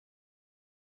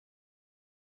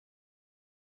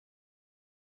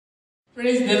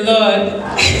Praise the Lord.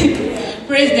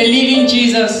 Praise the living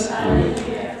Jesus.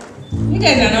 You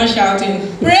guys are not shouting.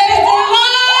 Praise the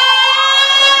Lord!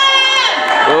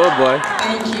 Oh boy.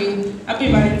 Thank you.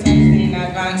 Happy Valentine's Day in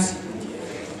advance.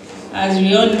 As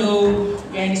we all know,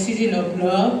 we are in the season of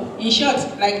love. In short,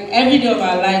 like every day of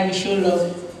our life, we show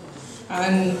love.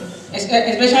 And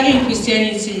especially in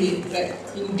Christianity, like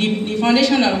the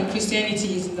foundation of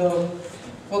Christianity is love.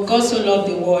 For God so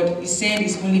loved the world, He sent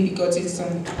His only begotten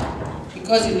Son.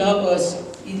 Because He loved us,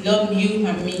 He loved you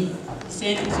and me. He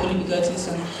sent His only begotten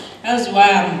Son. That's why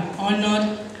I'm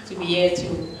honored to be here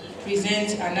to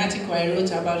present an article I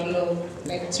wrote about love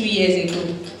like 2 years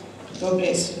ago. God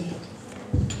bless you.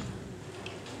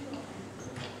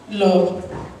 Love.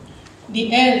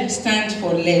 The L stands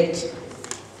for let,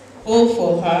 O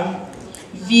for her,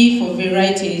 V for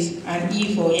varieties, and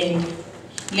E for end.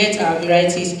 Let our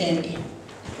varieties end.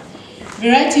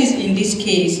 Varieties in this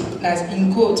case, as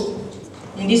in quote,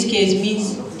 in this case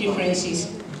means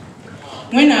differences.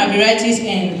 When our varieties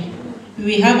end, we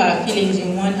will have our feelings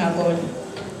in one accord.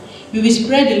 We will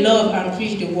spread the love and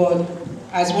preach the word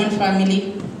as one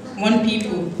family, one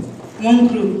people, one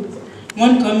group,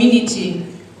 one community,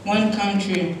 one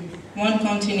country, one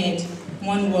continent,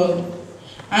 one world.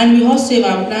 And we all save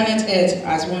our planet Earth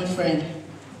as one friend.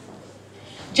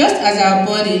 Just as our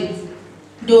body,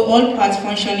 though all parts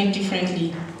functioning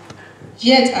differently,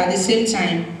 yet at the same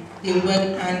time, they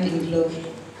work hand in glove.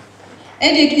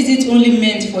 Headache isn't only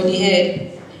meant for the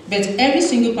head, but every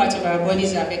single part of our body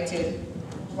is affected.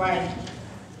 Why?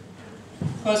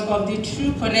 Because of the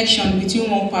true connection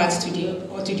between one part to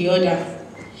the other.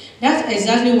 That's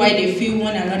exactly why they feel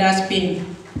one another's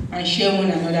pain and share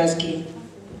one another's gain.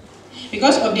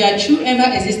 Because of their true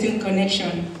ever-existing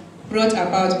connection brought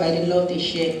about by the love they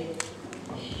share.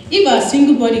 If our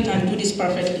single body can do this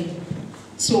perfectly,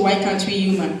 so why can't we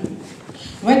human?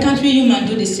 Why can't we human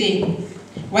do the same?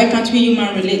 Why can't we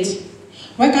human relate?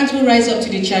 Why can't we rise up to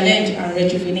the challenge and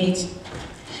rejuvenate?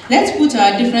 Let's put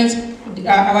our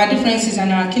differences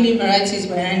and our killing varieties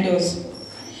behind us.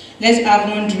 Let's have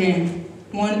one dream,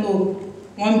 one hope,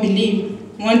 one belief,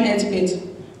 one heartbeat,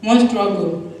 one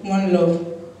struggle, one love.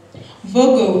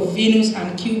 Virgo, Venus,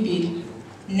 and Cupid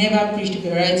never preached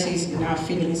varieties in our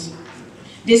feelings.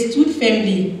 They stood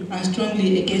firmly and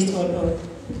strongly against all odds,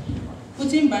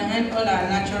 putting behind all our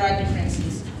natural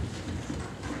differences.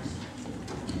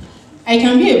 I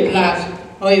can be a black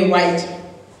or a white.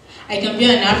 I can be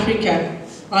an African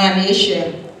or an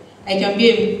Asian. I can be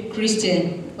a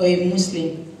Christian or a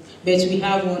Muslim. But we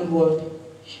have one world.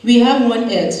 We have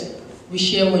one earth. We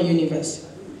share one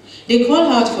universe. They call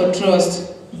out for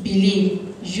trust, belief,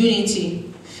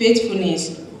 unity,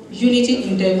 faithfulness, unity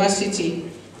in diversity,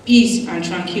 peace and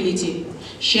tranquility,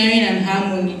 sharing and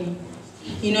harmony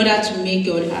in order to make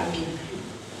God happy.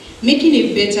 Making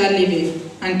a better living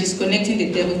and disconnecting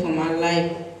the devil from our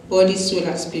life, body, soul,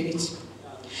 and spirit.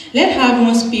 Let's have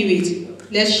one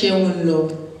spirit. Let's share one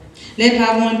love. Let's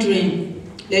have one dream.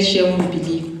 Let's share one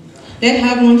belief. Let's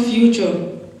have one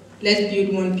future. Let's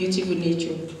build one beautiful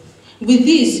nature. With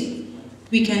this,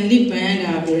 we can live behind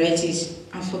our varieties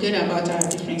and forget about our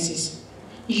differences.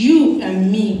 You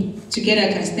and me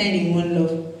together can stand in one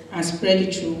love and spread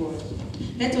the true word.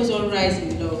 Let us all rise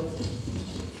in love.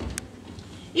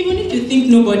 Even if you think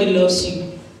nobody loves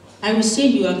you, I will say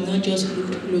you have not just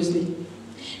looked closely.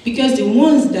 Because the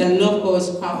ones that love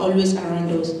us are always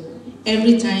around us,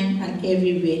 every time and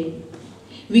everywhere.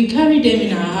 We carry them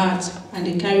in our hearts and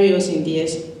they carry us in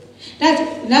theirs.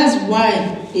 That's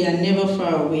why they are never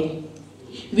far away.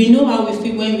 We know how we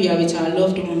feel when we are with our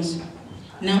loved ones.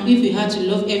 Now, if we had to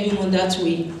love everyone that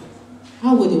way,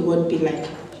 how would the world be like?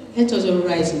 Let us all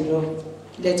rise in love.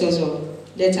 Let us all.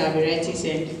 Let our varieties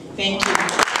end. Thank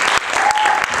you.